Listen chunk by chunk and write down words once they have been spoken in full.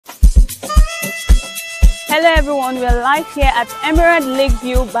Hello everyone, we are live here at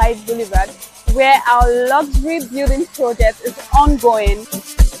Lakeview by Boulevard, where our luxury building project is ongoing.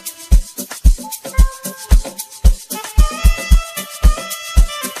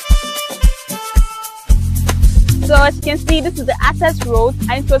 So as you can see, this is the access road,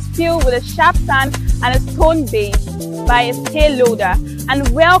 and it was filled with a sharp sand and a stone base by a scale loader and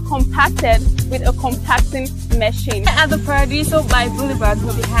well compacted with a compacting machine. At the Paradiso By Boulevard,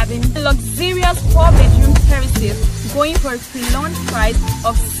 we'll be having luxurious 4-bedroom terraces going for a pre-launch price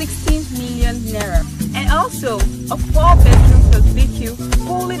of 16 million naira, and also a 4-bedroom plus BQ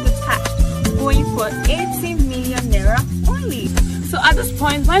fully detached going for 18 million naira only. So at this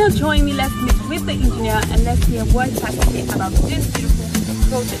point, why not join me? Let's meet with the engineer and let's hear what he has to say about this beautiful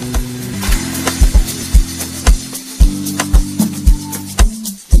project.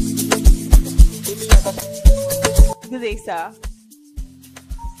 Good day, sir.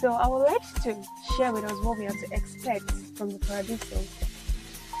 So I would like to share with us what we have to expect from the Paradiso.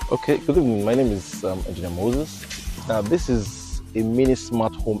 Okay, good evening. My name is Engineer Moses. Now, this is a mini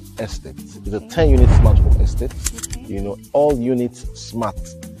smart home estate. It's a 10-unit smart home estate. You know, all units smart.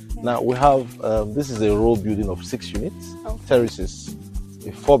 Now we have this is a row building of 6 units, terraces,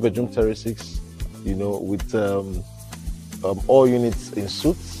 a 4-bedroom terraces. You know, with all units in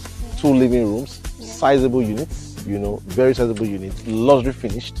suites, 2 living rooms, sizable units. You know, very sizable units, luxury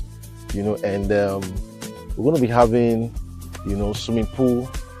finished. You know, and we're going to be having, you know, swimming pool,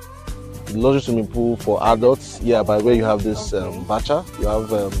 luxury swimming pool for adults. Yeah, by where you have this bacha, you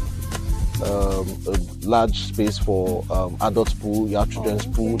have a large space for adult pool, you have children's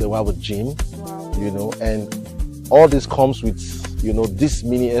pool, then we have a gym, you know, and all this comes with, you know, this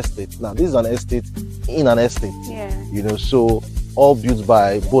mini estate. Now, this is an estate in an estate, you know, so all built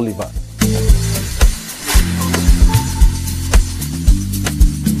by Boulevard.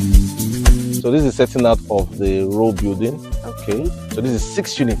 So this is setting out of the row building. Okay. So this is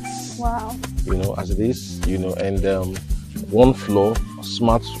 6 units. Wow. You know, as it is, you know, and 1 floor,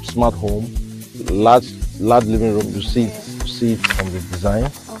 smart home, large living room. You see it from the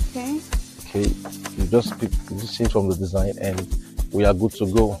design. Okay. Okay. You just see it from the design, and we are good to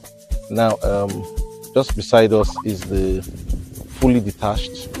go. Now, just beside us is the fully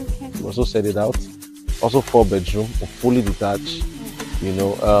detached. Okay. We also set it out. Also 4-bedroom, fully detached. You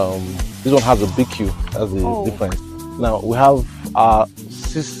know, this one has a BQ. That's the difference. Now we have our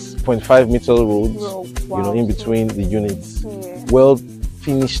 6.5 meter roads, you know, in between the units. Well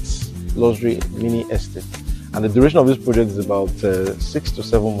finished luxury mini estate, and the duration of this project is about 6 to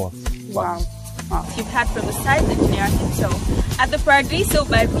 7 months. Wow. You've had from the site engineer himself. At the Paradiso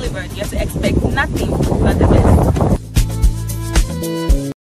By Boulevard, you have to expect nothing but the best.